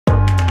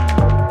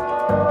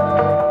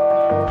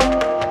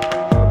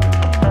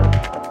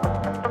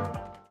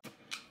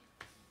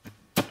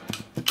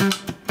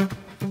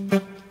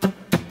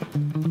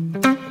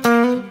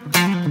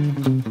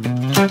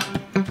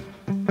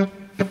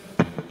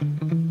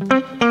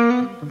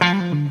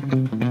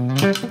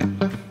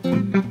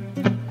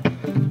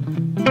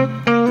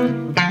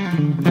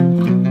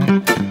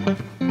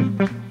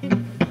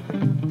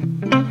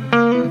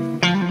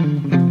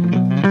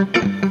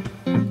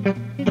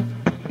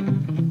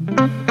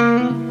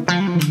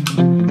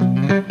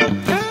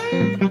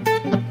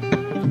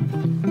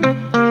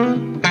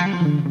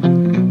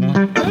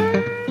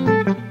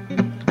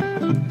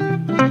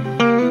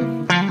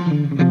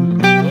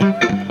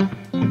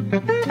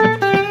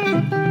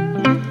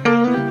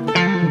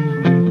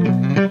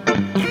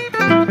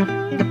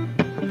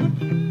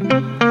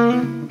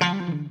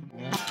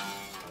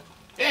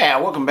Yeah,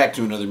 welcome back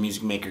to another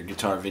Music Maker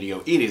guitar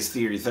video. It is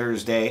Theory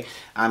Thursday.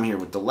 I'm here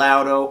with the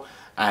Loudo.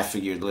 I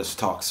figured let's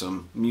talk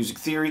some music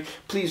theory.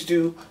 Please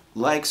do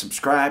like,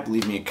 subscribe,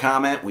 leave me a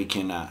comment. We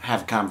can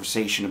have a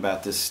conversation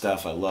about this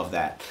stuff. I love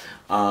that.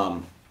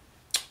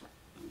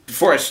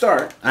 Before I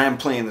start, I am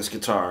playing this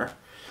guitar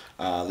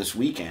this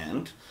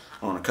weekend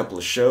on a couple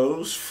of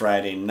shows.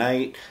 Friday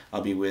night,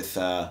 I'll be with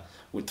the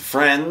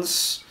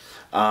friends.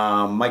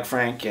 Mike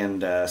Frank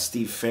and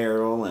Steve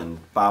Farrell and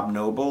Bob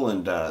Noble,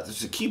 and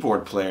there's a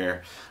keyboard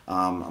player.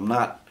 I'm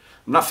not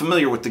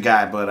familiar with the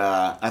guy, but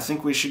I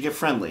think we should get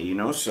friendly, you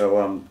know.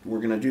 So we're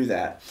gonna do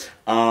that.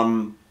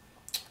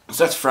 So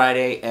that's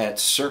Friday at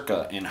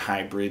Circa in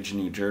High Bridge,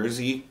 New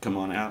Jersey. Come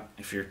on out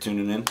if you're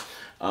tuning in.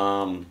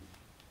 And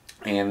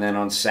then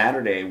on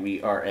Saturday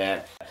we are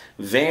at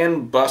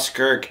Van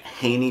Buskirk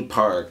Haney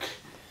Park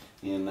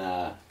in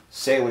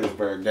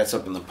Saylorsburg. That's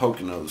up in the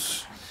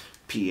Poconos,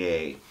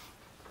 PA.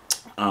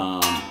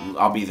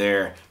 I'll be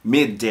there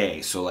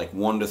midday, so like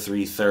 1 to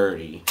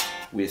 3:30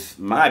 with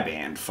my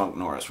band, Funk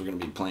Norris. We're going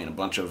to be playing a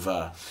bunch of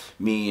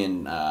me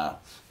and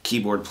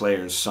keyboard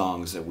players'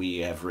 songs that we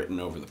have written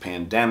over the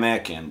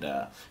pandemic and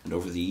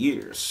over the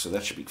years, so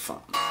that should be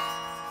fun.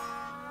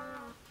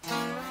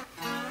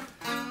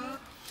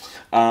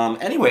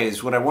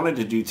 Anyways, what I wanted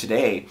to do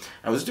today,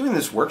 I was doing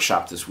this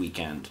workshop this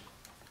weekend,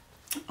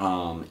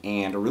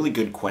 and a really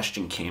good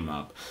question came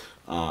up.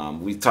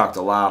 We've talked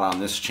a lot on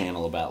this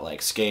channel about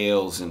like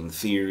scales and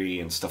theory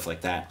and stuff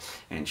like that,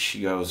 and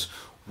she goes,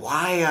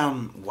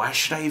 why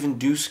should I even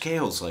do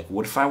scales? Like,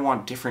 what if I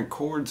want different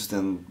chords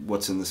than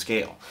what's in the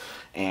scale?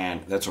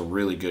 And that's a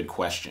really good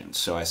question.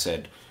 So I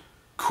said,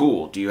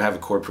 cool, do you have a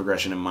chord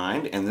progression in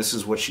mind? And this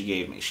is what she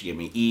gave me. She gave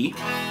me E,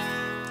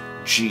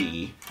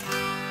 G,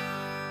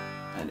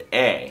 and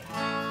A.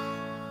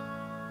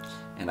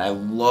 And I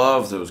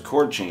love those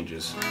chord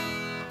changes.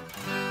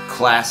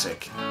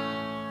 Classic.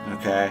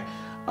 Okay?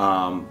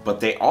 But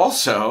they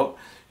also,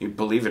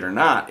 believe it or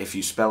not, if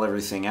you spell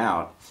everything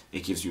out,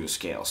 it gives you a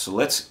scale. So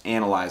let's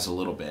analyze a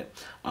little bit.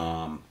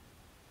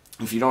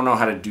 If you don't know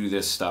how to do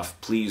this stuff,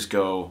 please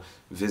go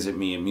visit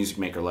me at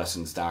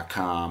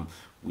MusicMakerLessons.com.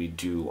 We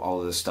do all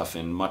of this stuff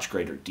in much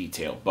greater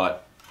detail.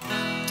 But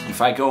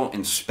if I go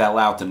and spell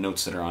out the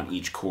notes that are on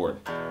each chord,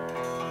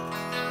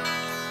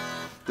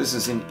 this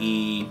is an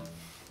E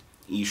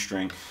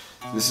string.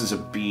 This is a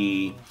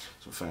B.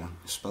 So if I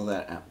spell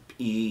that out,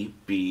 E,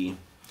 B.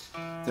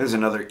 There's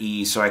another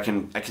E, so I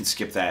can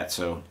skip that.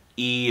 So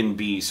E and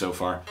B so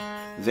far.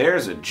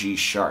 There's a G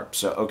sharp.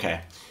 So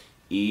okay,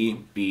 E,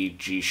 B,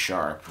 G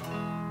sharp.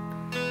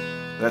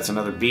 That's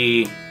another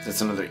B.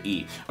 That's another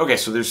E. Okay,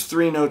 so there's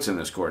 3 notes in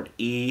this chord: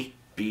 E,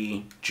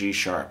 B, G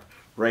sharp.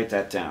 Write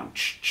that down.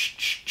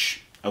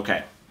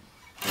 Okay.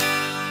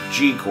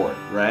 G chord,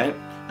 right?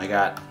 I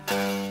got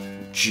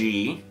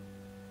G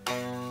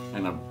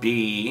and a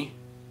B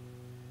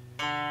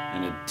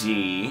and a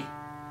D.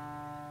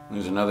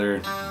 There's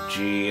another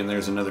G, and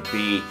there's another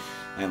B,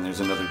 and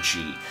there's another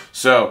G.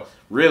 So,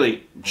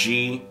 really,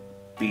 G,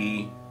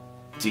 B,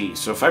 D.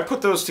 So if I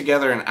put those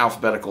together in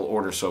alphabetical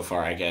order so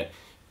far, I get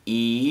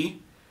E,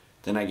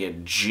 then I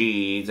get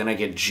G, then I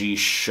get G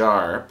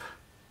sharp,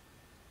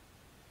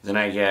 then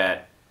I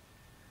get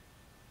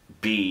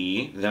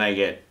B, then I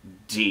get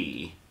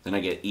D, then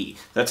I get E.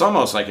 That's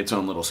almost like its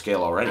own little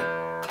scale already.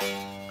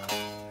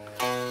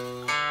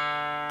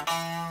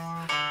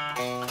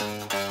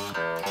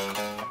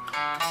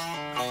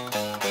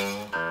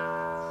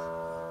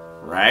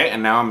 Right?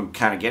 And now I'm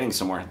kind of getting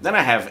somewhere. Then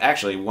I have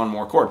actually one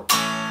more chord.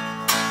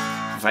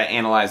 If I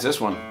analyze this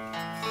one,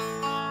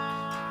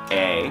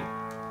 A,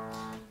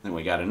 then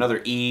we got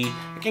another E.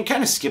 I can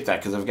kind of skip that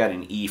because I've got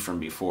an E from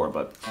before,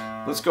 but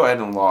let's go ahead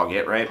and log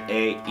it, right?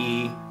 A,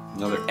 E,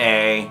 another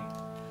A,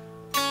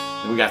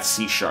 then we got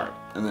C sharp,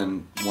 and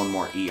then one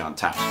more E on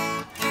top.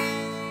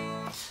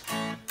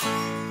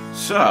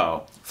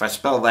 So, if I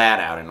spell that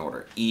out in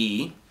order,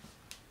 E,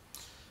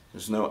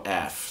 there's no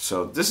F.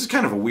 So this is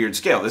kind of a weird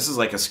scale. This is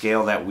like a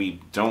scale that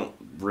we don't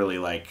really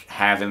like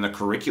have in the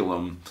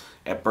curriculum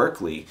at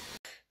Berklee.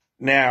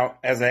 Now,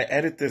 as I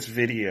edit this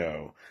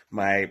video,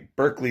 my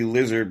Berklee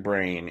lizard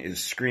brain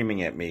is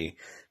screaming at me,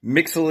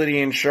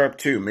 Mixolydian sharp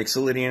 2,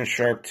 Mixolydian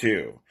sharp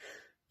 2.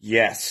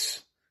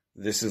 Yes,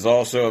 this is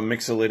also a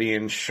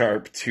Mixolydian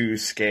sharp 2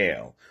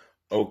 scale.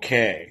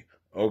 Okay,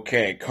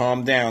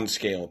 calm down,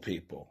 scale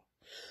people.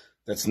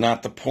 That's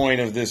not the point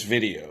of this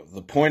video.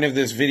 The point of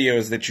this video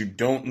is that you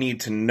don't need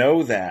to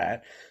know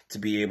that to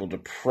be able to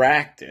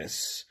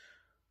practice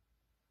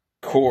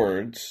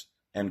chords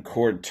and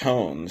chord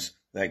tones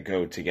that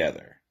go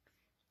together.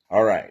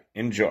 All right,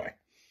 enjoy.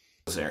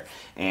 There,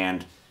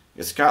 and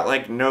it's got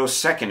like no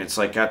second. It's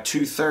like got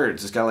 2/3.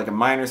 It's got like a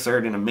minor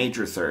third and a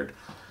major third.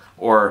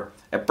 Or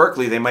at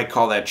Berkeley, they might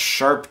call that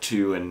sharp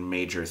 2 and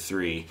major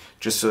 3,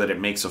 just so that it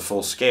makes a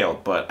full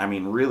scale. But I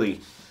mean, really,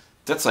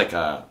 that's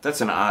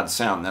an odd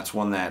sound. That's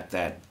one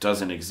that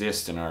doesn't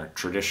exist in our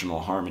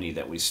traditional harmony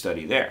that we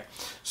study there.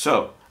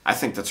 So I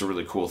think that's a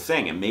really cool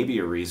thing, and maybe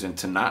a reason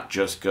to not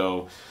just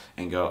go,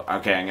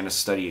 okay, I'm going to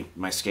study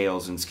my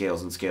scales and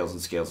scales and scales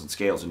and scales and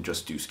scales and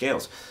just do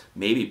scales.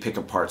 Maybe pick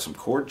apart some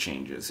chord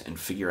changes and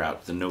figure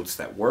out the notes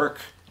that work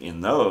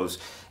in those,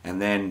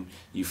 and then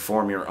you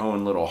form your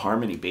own little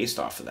harmony based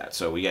off of that.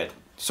 So we get,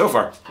 so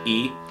far,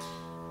 E,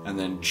 and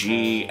then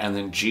G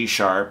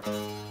sharp,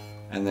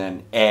 and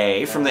then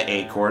A from the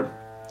A chord,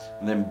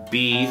 and then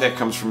B that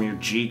comes from your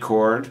G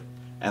chord,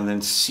 and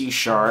then C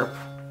sharp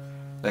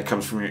that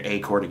comes from your A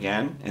chord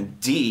again, and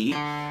D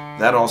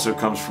that also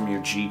comes from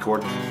your G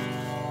chord,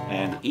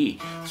 and E.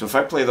 So if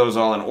I play those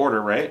all in order,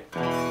 right?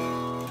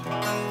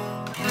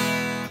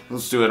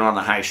 Let's do it on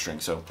the high string.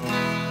 So,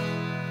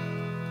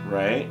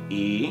 right,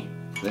 E,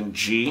 then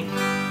G,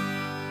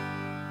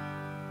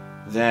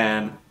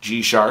 then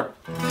G sharp,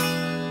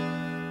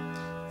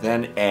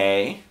 then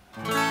A,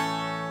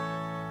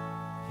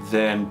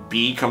 then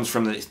B comes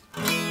from the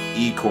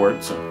E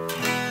chord, so,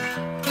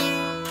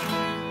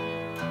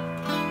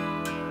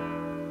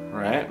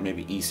 right,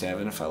 maybe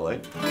E7 if I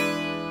like,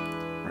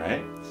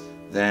 right,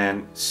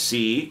 then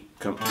C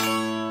comes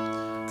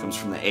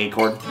from the A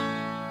chord,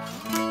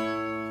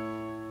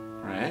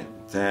 right,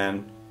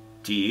 then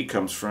D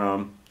comes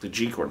from the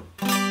G chord.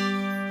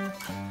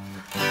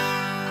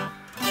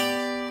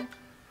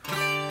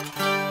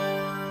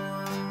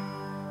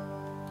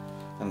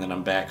 And then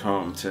I'm back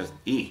home to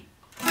E.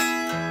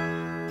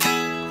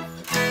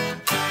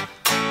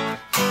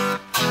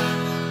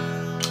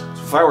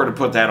 So if I were to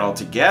put that all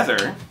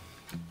together,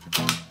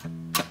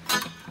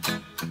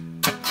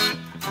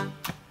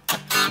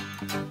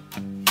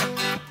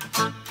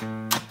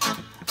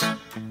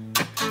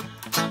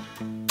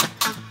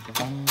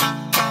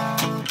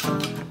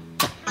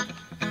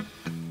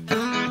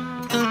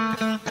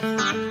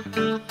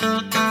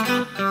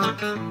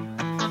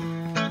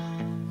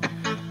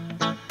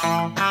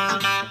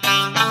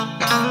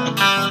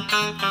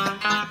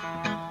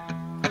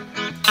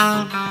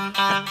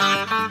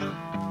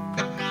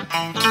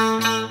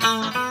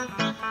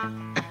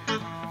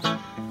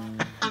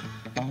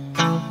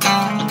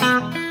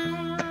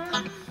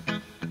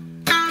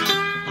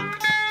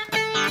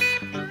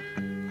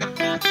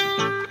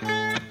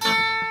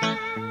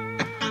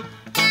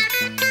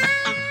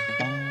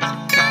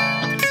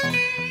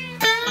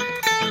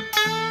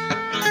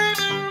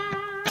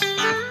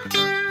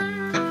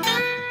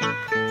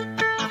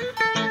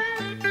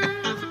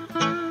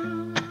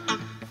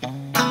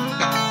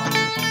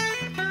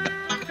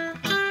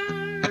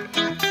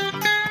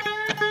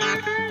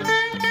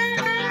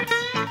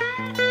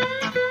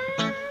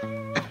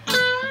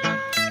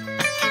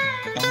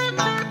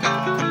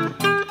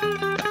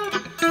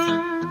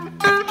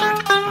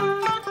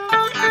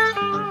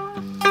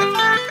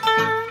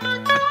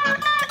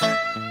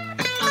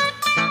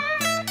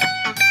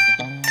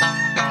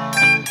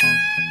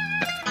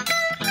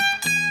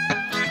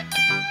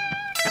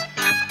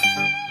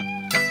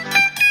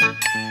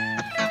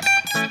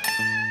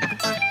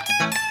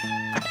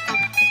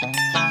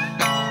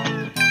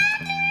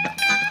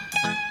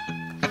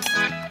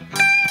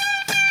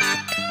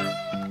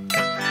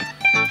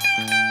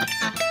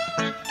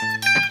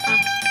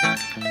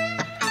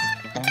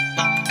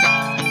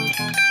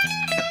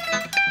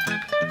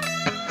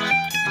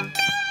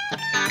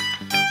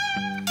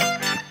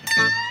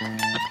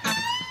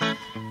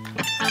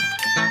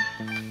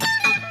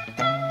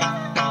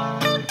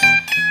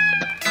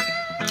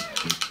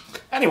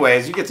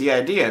 anyways, you get the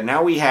idea.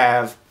 Now we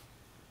have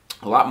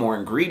a lot more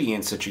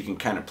ingredients that you can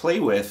kind of play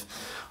with,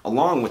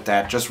 along with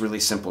that just really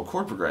simple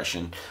chord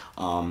progression,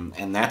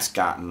 and that's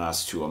gotten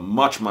us to a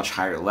much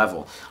higher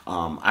level.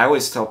 I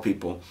always tell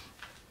people,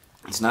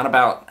 it's not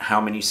about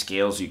how many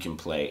scales you can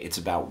play, it's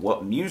about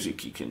what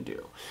music you can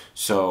do.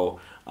 So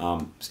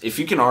if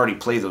you can already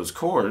play those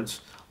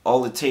chords,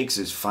 all it takes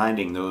is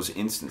finding those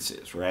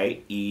instances,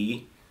 right?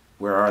 E,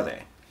 where are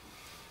they?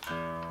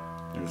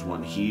 There's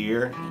one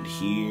here, and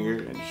here,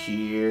 and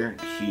here,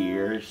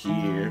 here,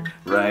 here,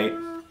 right?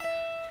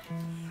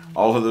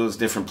 All of those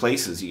different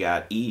places, you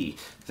got E.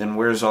 Then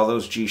where's all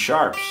those G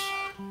sharps?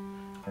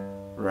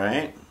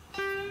 Right?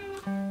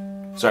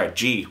 Sorry,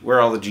 G. Where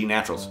are all the G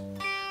naturals?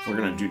 We're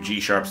going to do G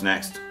sharps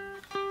next.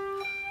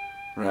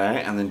 Right?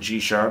 And then G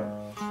sharp.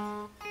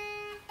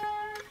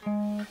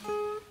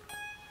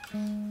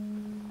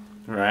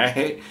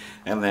 Right?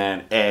 And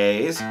then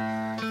A's.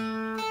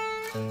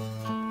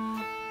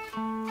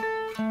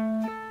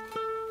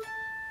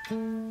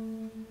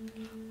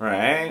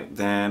 Right?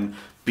 Then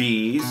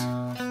B's.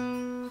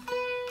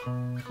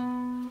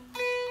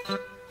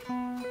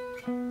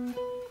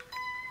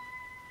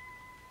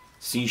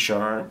 C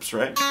sharps,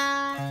 right?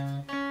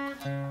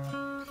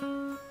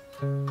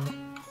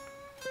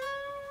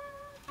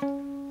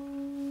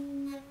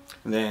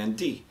 And then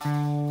D.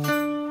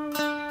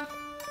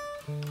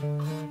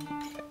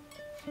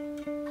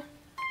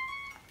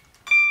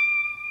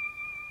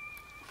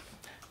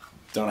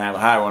 Don't have a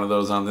high one of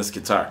those on this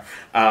guitar.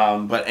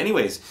 But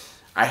anyways,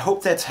 I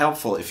hope that's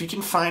helpful. If you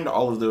can find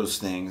all of those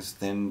things,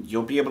 then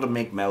you'll be able to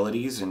make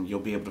melodies and you'll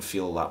be able to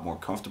feel a lot more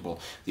comfortable.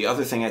 The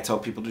other thing I tell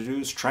people to do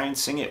is try and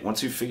sing it.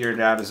 Once you figure it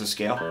out as a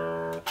scale.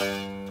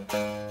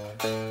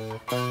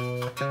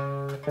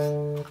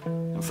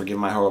 And forgive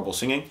my horrible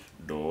singing.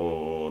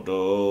 Do,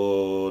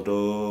 do,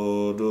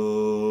 do,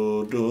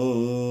 do,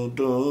 do, do,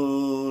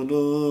 do,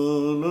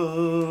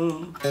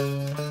 do.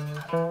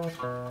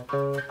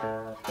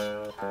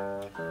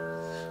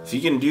 If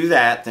you can do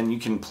that, then you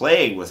can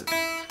play with it.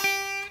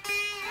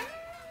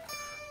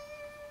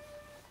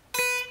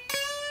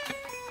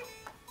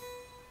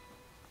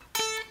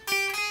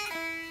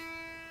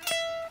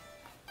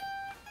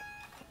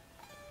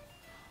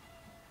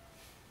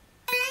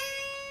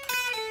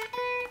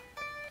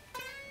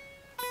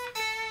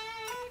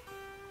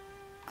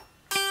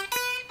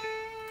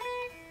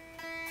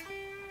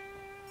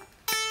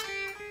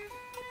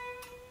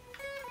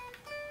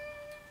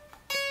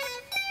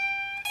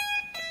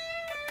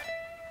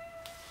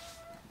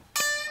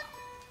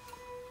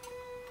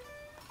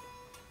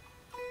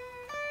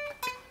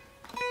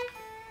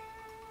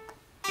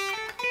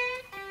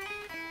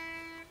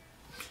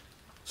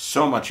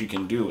 So much you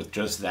can do with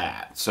just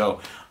that. So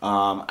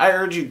I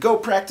urge you, go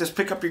practice,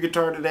 pick up your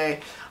guitar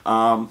today,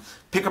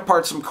 pick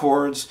apart some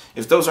chords.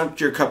 If those aren't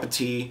your cup of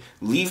tea,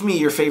 leave me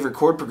your favorite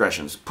chord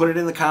progressions. Put it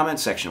in the comment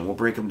section. We'll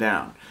break them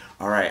down.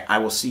 All right, I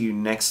will see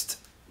you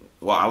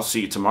I'll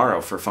see you tomorrow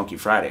for Funky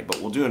Friday,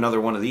 but we'll do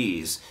another one of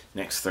these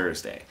next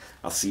Thursday.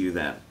 I'll see you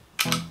then.